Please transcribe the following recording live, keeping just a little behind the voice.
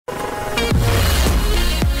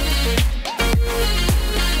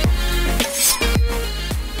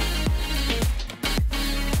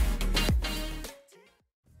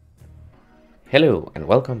Hello and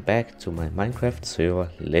welcome back to my Minecraft server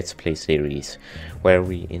Let's Play series, where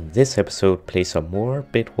we in this episode play some more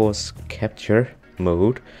Bedwars capture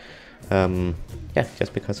mode. Yeah,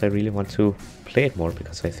 just because I really want to play it more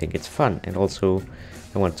because I think it's fun, and also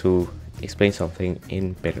I want to explain something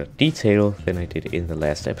in better detail than I did in the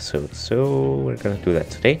last episode. So we're gonna do that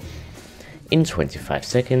today in 25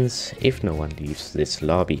 seconds if no one leaves this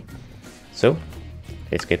lobby. So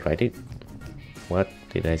let's get right in. What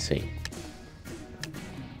did I say?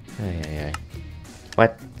 Aye.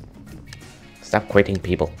 What? Stop quitting,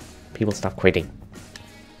 people. People, stop quitting.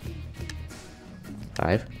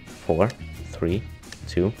 5, 4, 3,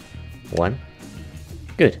 2, 1.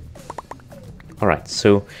 Good. Alright,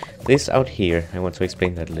 so this out here, I want to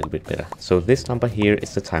explain that a little bit better. So this number here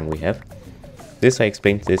is the time we have. This I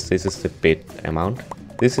explained this is the bit amount.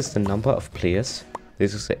 This is the number of players.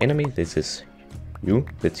 This is the enemy. This is you,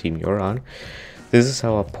 the team you're on. This is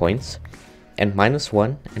our points. And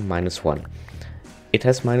 -1 and -1. It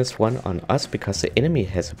has -1 on us because the enemy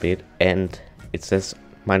has a bit, and it says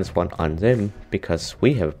 -1 on them because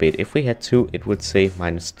we have a bit. If we had 2, it would say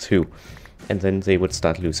 -2, and then they would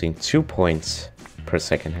start losing 2 points per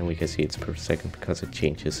second, and we can see it's per second because it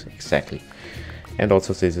changes exactly. And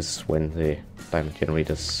also this is when the diamond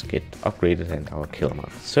generators get upgraded and our kill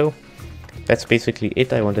amount. So that's basically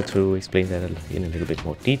it. I wanted to explain that in a little bit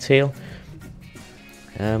more detail.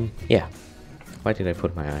 Yeah. Why did I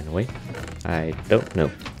put my iron away? I don't know.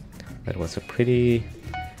 That was a pretty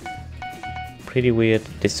weird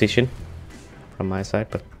decision from my side,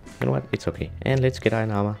 but you know what? It's okay. And let's get iron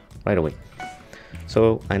armor right away.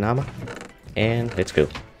 So iron armor, and let's go.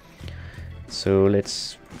 So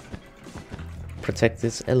let's protect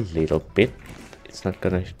this a little bit. It's not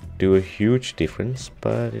gonna do a huge difference,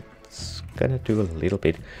 but it's gonna do a little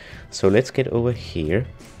bit. So let's get over here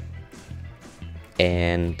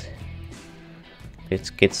and let's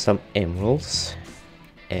get some emeralds,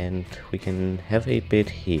 and we can have a bit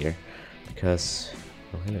here because,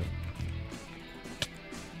 oh hello,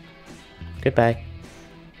 goodbye.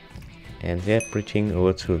 And they're bridging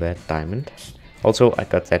over to that diamond. Also, I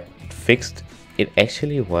got that fixed. It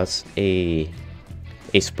actually was a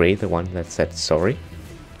spray, the one that said sorry,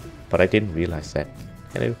 but I didn't realize that.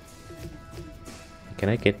 Hello, can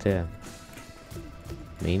I get the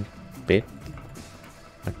main bit?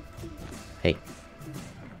 Hey.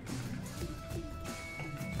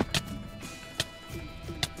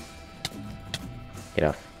 Get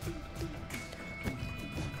off.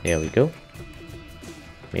 There we go.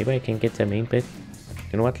 Maybe I can get the main bit.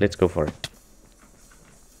 You know what? Let's go for it.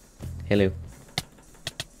 Hello.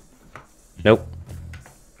 Nope.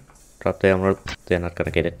 Drop the emerald. They're not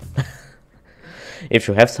gonna get it. If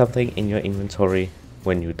you have something in your inventory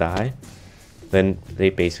when you die, then they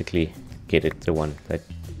basically get it, the one that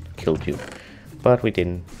killed you. But we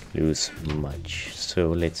didn't lose much.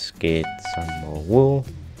 So let's get some more wool,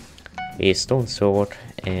 a stone sword,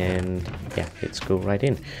 and yeah, let's go right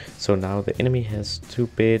in. So now the enemy has 2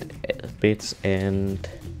 bits and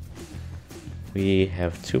we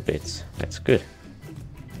have 2 bits. That's good.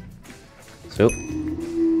 So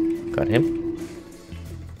got him.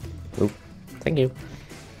 Oop, thank you.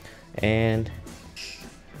 And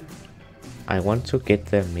I want to get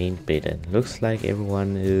the main bit, and looks like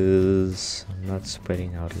everyone is not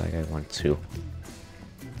spreading out like I want to.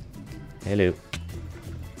 Hello.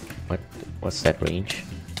 What's that range?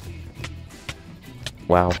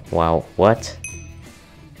 Wow, what?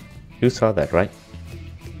 You saw that, right?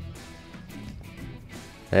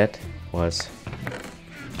 That was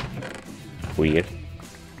weird.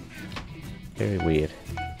 Very weird.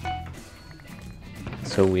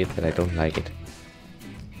 So weird that I don't like it.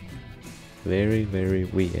 Very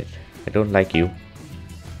weird. I don't like you.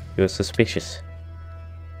 You're suspicious.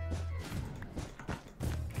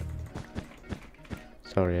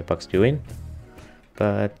 Sorry I boxed you in,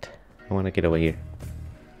 but I want to get over here.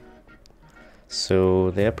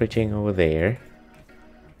 So they're bridging over there,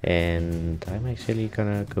 and I'm actually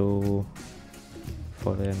gonna go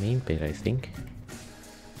for the main bit, I think.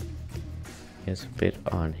 Here's a bit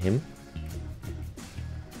on him.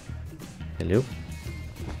 Hello?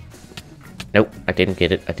 Nope, I didn't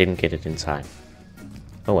get it. I didn't get it in time.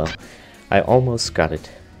 Oh well, I almost got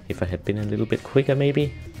it. If I had been a little bit quicker,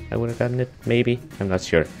 maybe I would have gotten it. Maybe, I'm not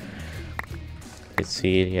sure. Let's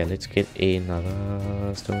see. Yeah, let's get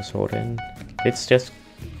another stone sword in. Let's just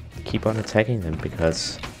keep on attacking them,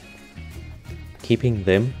 because keeping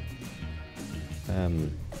them.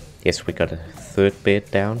 Yes, we got a 3rd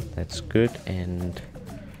bit down. That's good, and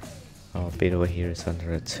our bit over here is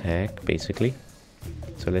under attack, basically.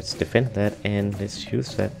 So let's defend that, and let's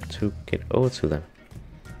use that to get over to them.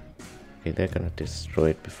 Okay, they're gonna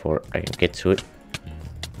destroy it before I can get to it.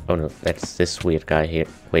 Oh no, that's this weird guy here.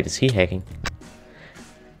 Wait, is he hacking?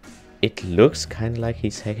 It looks kind of like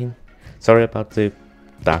he's hacking. Sorry about the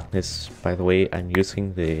darkness, by the way. I'm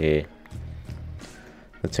using the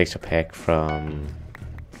texture pack from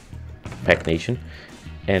Pack Nation,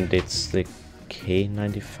 and it's the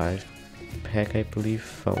K95 pack, I believe,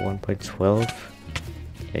 for 1.12.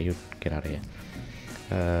 Yeah, you get out of here.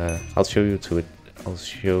 I'll show you to it. I'll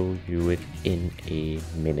show you it in a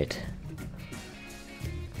minute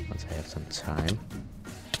once I have some time.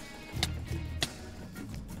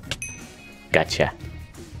 Gotcha.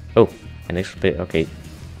 Oh, an extra bit. Okay,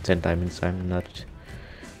 10 diamonds. I'm not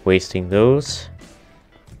wasting those.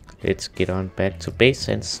 Let's get on back to base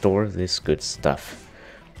and store this good stuff.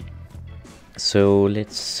 So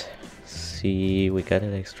let's see. We got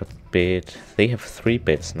an extra bit. They have 3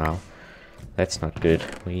 bits now. That's not good.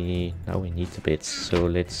 Now we need the bits. So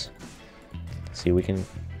let's see. We can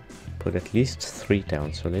put at least 3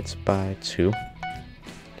 down. So let's buy 2.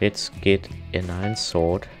 Let's get an iron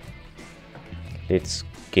sword. Let's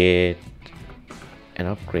get an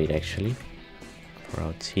upgrade actually for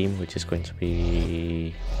our team, which is going to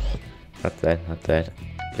be not that.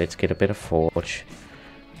 Let's get a better forge.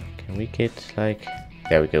 Can we get like,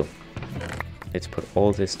 there we go. Let's put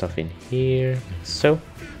all this stuff in here. So,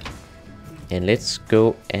 and let's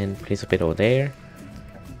go and place a bit over there.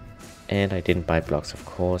 And I didn't buy blocks, of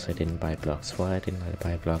course. I didn't buy blocks. Why didn't I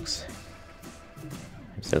buy blocks?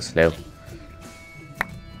 I'm so slow.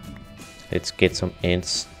 Let's get some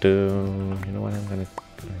endstone. You know what? I'm gonna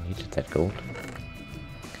need that gold.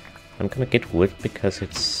 I'm gonna get wood because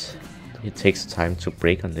it takes time to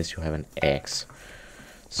break unless you have an axe.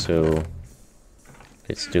 So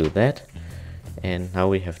let's do that. And now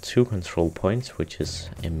we have 2 control points, which is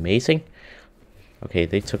amazing. Okay,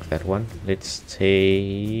 they took that one. Let's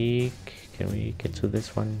take... Can we get to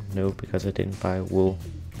this one? No, because I didn't buy wool.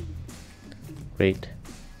 Great.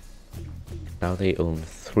 Now they own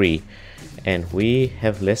 3. And we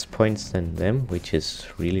have less points than them, which is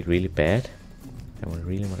really, really bad. I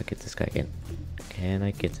really want to get this guy again. Can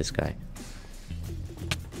I get this guy?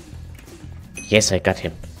 Yes, I got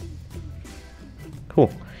him.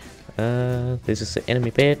 Cool. This is the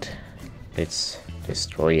enemy bed. Let's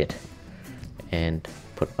destroy it. And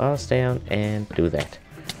put ours down and do that.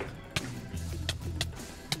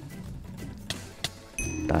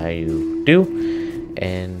 Die you do.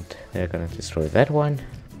 And they're gonna destroy that one.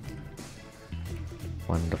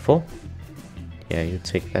 Wonderful. Yeah, you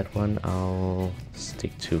take that one. I'll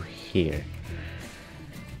stick to here.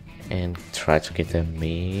 And try to get the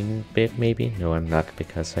main bed maybe? No, I'm not,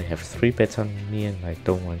 because I have 3 beds on me and I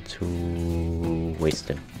don't want to waste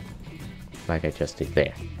them. Like I just did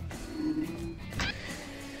there.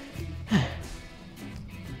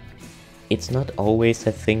 It's not always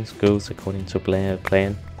that things goes according to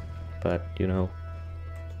plan, but you know,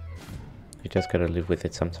 you just gotta live with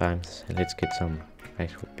it sometimes. And let's get some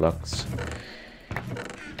actual blocks.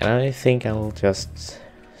 And I think I will just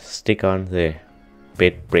stick on the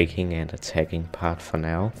bed breaking and attacking part for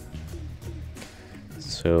now.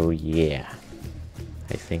 So yeah,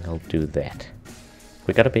 I think I'll do that.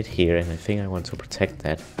 We got a bit here and I think I want to protect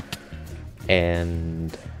that.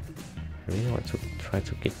 And I really want to try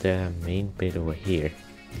to get the main bit over here.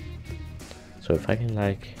 So if I can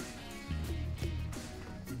like...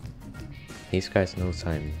 These guys know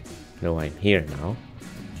I'm here now.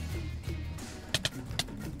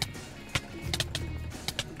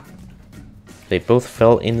 They both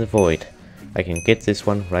fell in the void. I can get this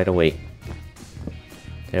one right away.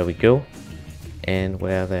 There we go. And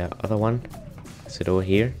where the other one? Is it over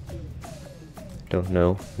here? Don't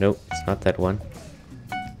know. No, it's not that one.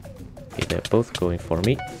 Okay, they're both going for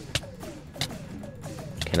me.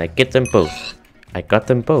 Can I get them both? I got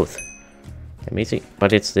them both. Amazing.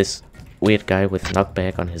 But it's this weird guy with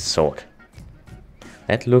knockback on his sword.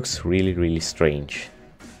 That looks really, really strange.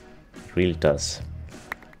 It really does.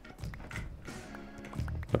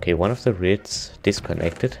 Okay, one of the reds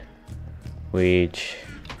disconnected, which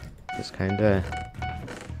is kinda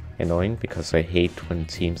annoying because I hate when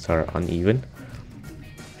teams are uneven.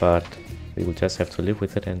 But we will just have to live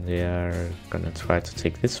with it, and they are gonna try to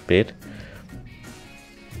take this bit.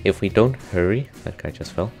 If we don't hurry, that guy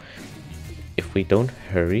just fell. If we don't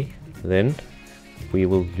hurry, then we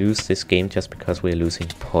will lose this game just because we're losing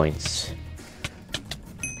points.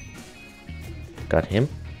 Got him.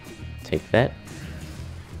 Take that.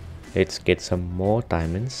 Let's get some more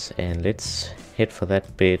diamonds and let's head for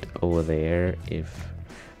that bit over there.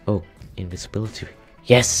 Oh, invisibility.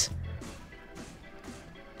 Yes!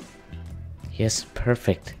 Yes,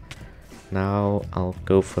 perfect. Now I'll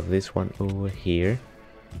go for this one over here.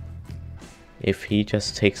 If he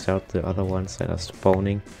just takes out the other ones that are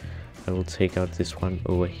spawning, I will take out this one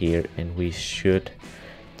over here, and we should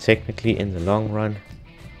technically in the long run.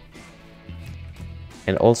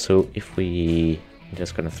 And also if I'm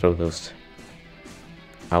just gonna throw those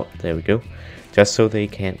out, there we go, just so they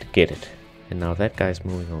can't get it. And now that guy's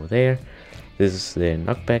moving over there. This is the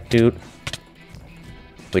knockback dude,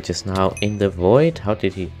 which is now in the void. How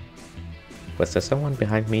did he... Was there someone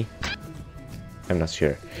behind me? I'm not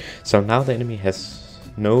sure. So now the enemy has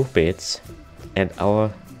no bits, and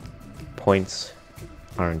our points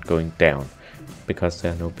aren't going down because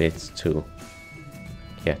there are no bits to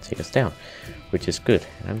take us down, which is good.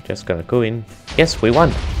 I'm just gonna go in. Yes, we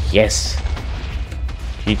won. Yes,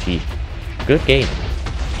 GG. Good game.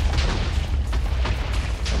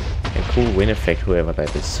 And cool win effect, whoever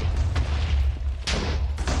that is.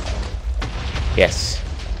 Yes,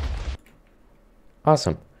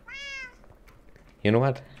 awesome. You know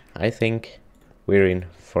what, I think we're in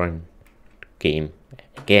for a game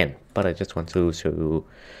again, but I just want to show you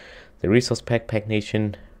the resource pack, Pack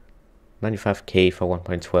Nation, 95k for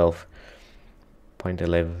 1.12,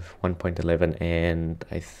 1.11, and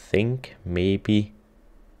I think maybe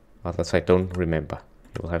others, I don't remember.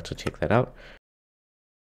 You'll have to check that out.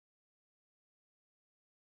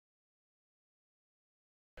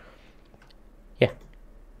 Yeah,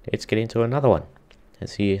 let's get into another one and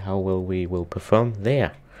see how well we will perform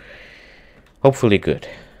there. Hopefully good.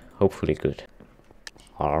 Hopefully good.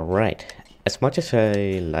 Alright. As much as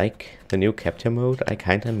I like the new capture mode, I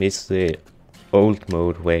kinda miss the old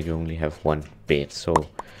mode where you only have one bed. So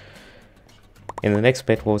in the next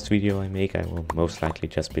Bedwars video I make, I will most likely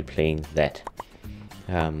just be playing that.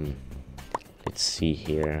 Let's see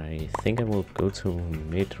here. I think I will go to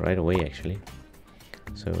mid right away actually.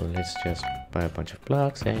 So let's just buy a bunch of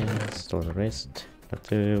blocks and store the rest. Not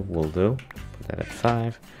the wool though. Put that at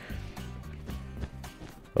 5.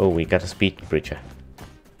 Oh, we got a speed bridger.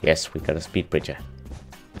 Yes, we got a speed bridger.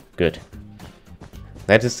 Good.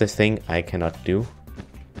 That is the thing I cannot do.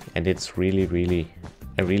 And it's really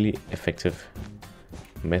a really effective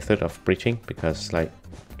method of bridging, because like,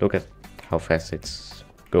 look at how fast it's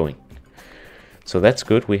going. So that's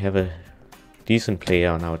good. We have a decent player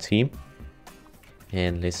on our team.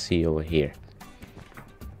 And let's see over here.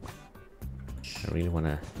 I really want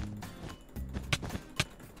to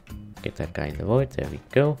get that guy in the void. There we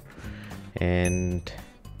go. And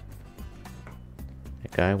the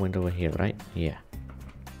guy went over here, right? Yeah.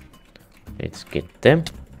 Let's get them.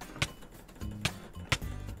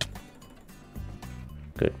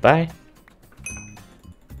 Goodbye.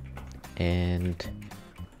 And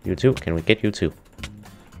you too. Can we get you too?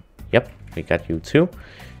 Yep, we got you too.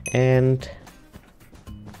 And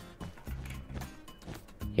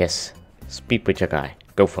yes, speed bridger guy,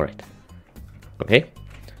 go for it. Okay,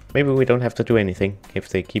 maybe we don't have to do anything if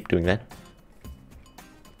they keep doing that.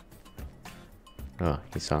 Oh,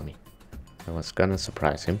 he saw me. I was gonna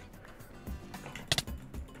surprise him.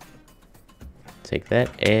 Take that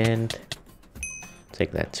and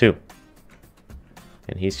take that too.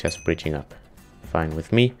 And he's just bridging up. Fine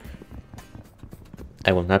with me.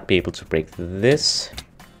 I will not be able to break this.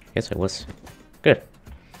 Yes, I was. Good.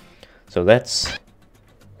 So that's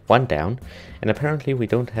one down, and apparently we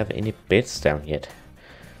don't have any beds down yet.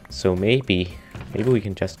 So maybe we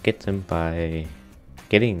can just get them by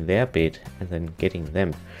getting their bed and then getting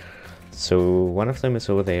them. So one of them is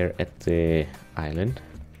over there at the island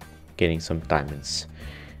getting some diamonds,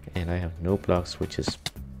 and I have no blocks, which is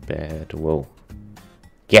bad. Whoa.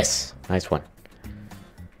 Yes, nice one.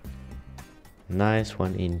 Nice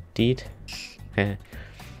one indeed.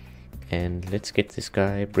 And let's get this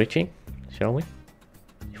guy bridging, shall we?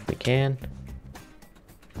 If we can.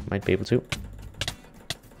 Might be able to.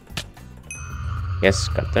 Yes,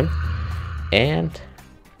 got them. And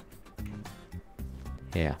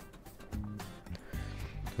yeah.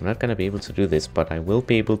 I'm not gonna be able to do this, but I will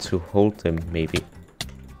be able to hold them maybe.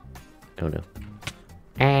 Oh no.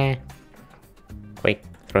 Quick,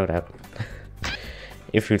 throw it out.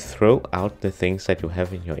 If you throw out the things that you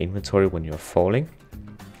have in your inventory when you're falling,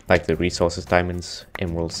 like the resources, diamonds,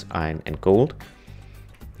 emeralds, iron and gold,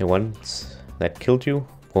 the ones that killed you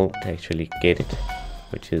won't actually get it,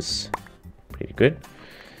 which is pretty good.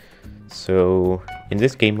 So in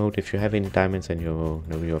this game mode, if you have any diamonds and you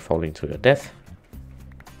know you're falling to your death,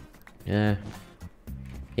 yeah,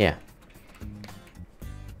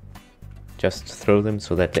 just throw them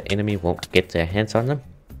so that the enemy won't get their hands on them.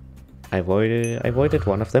 I avoided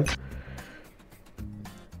one of them.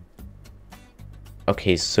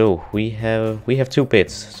 Okay, so we have 2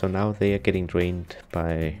 bits, so now they are getting drained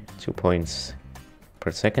by 2 points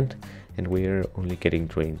per second, and we're only getting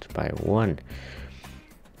drained by 1.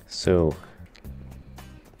 So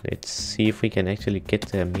let's see if we can actually get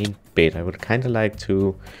the main bit. I would kind of like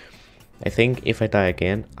to, I think if I die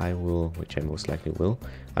again, I will, which I most likely will,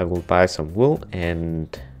 I will buy some wool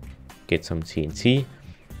and get some TNT.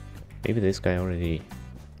 Maybe this guy already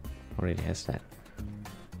has that.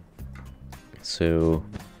 So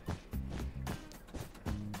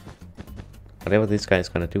whatever this guy is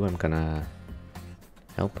gonna do, I'm gonna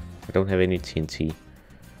help. I don't have any TNT,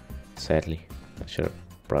 sadly. I should have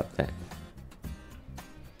brought that.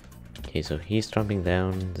 Okay, so he's jumping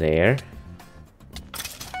down there.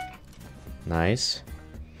 Nice.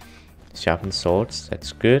 Sharpened swords,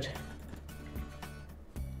 that's good.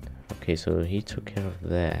 Okay, so he took care of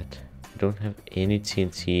that. I don't have any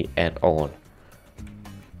TNT at all.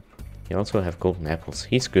 You also have golden apples.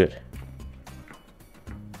 He's good.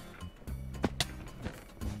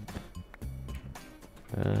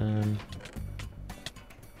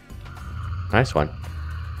 Nice one.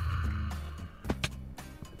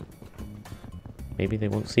 Maybe they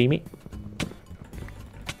won't see me.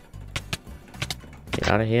 Get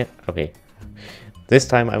out of here. Okay. This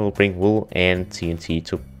time I will bring wool and TNT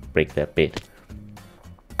to break that bit.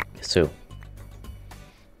 So.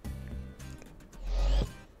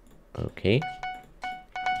 Okay.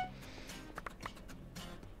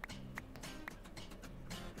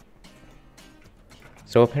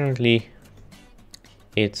 So apparently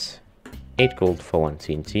it's 8 gold for 1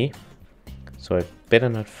 TNT. So I better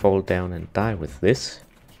not fall down and die with this.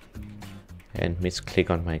 And misclick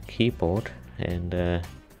on my keyboard and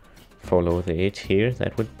fall over the edge here.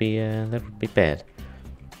 That would be bad.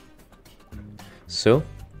 So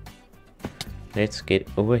let's get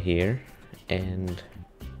over here and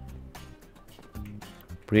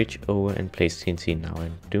bridge over and place TNT. Now I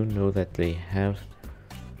do know that they have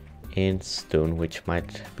end stone, which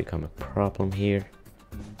might become a problem here.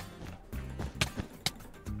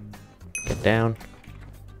 Get down.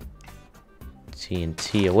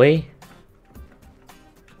 TNT away.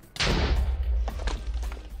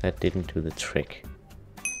 That didn't do the trick,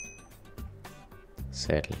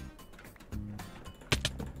 sadly.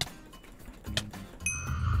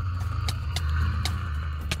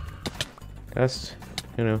 Just,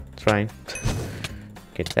 you know, trying.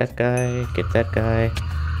 Get that guy, get that guy.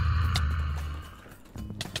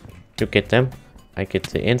 You get them. I get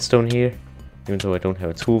the end stone here, even though I don't have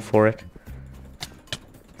a tool for it.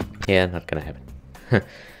 Yeah, not gonna happen.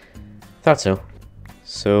 Thought so.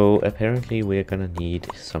 So apparently we're gonna need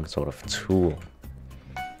some sort of tool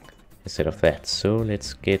instead of that. So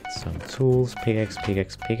let's get some tools. Pickaxe,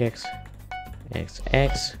 pickaxe, pickaxe.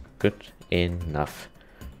 Axe. Good enough.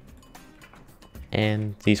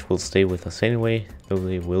 And these will stay with us anyway, though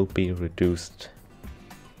they will be reduced.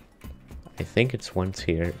 I think it's 1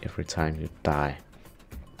 tier every time you die.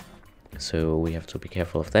 So we have to be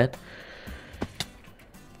careful of that.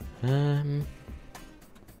 Yeah,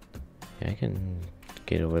 I can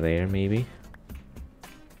get over there maybe.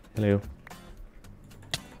 Hello.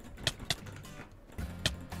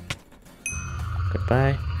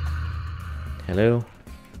 Goodbye. Hello.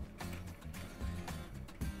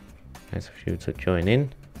 Nice of you to join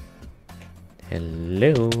in.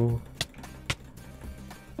 Hello.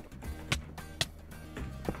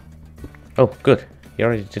 Oh, good. You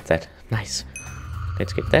already did that. Nice.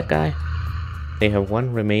 Let's get that guy. They have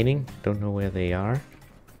 1 remaining. Don't know where they are.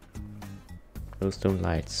 Those stone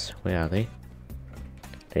lights. Where are they?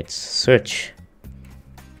 Let's search.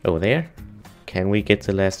 Over there. Can we get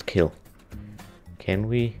the last kill? Can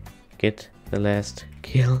we get the last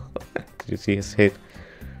kill? Did you see his head?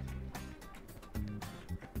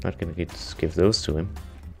 Not gonna give those to him.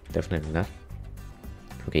 Definitely not.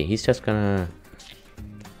 Okay, he's just gonna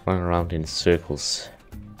run around in circles,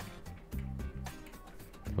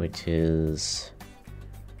 which is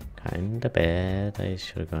kinda bad. I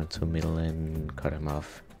should have gone to middle and cut him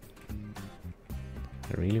off.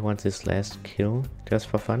 I really want this last kill just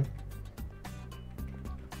for fun.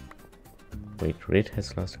 Wait, Red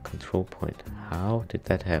has lost a control point. How did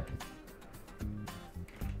that happen?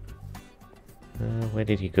 Where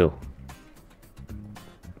did he go?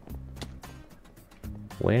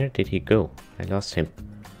 Where did he go? I lost him.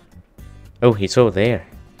 Oh, he's over there.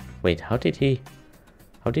 Wait, how did he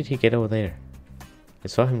get over there? I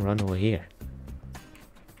saw him run over here.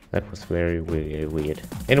 That was very, very weird.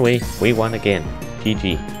 Anyway, we won again.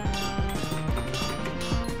 GG.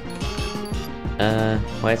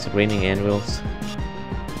 Why is it raining anvils?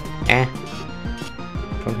 Ah!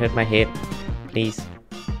 Don't hurt my head, please.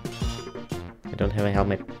 I don't have a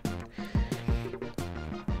helmet.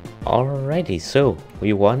 Alrighty, so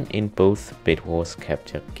we won in both Bedwars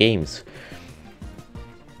capture games.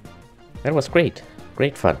 That was great.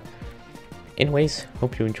 Great fun. Anyways,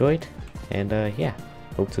 hope you enjoyed. And yeah,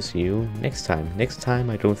 hope to see you next time. Next time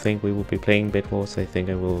I don't think we will be playing Bedwars. I think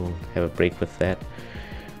I will have a break with that.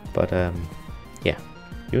 But yeah,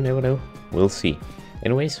 you never know. We'll see.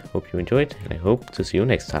 Anyways, hope you enjoyed, and I hope to see you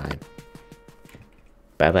next time.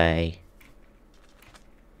 Bye bye.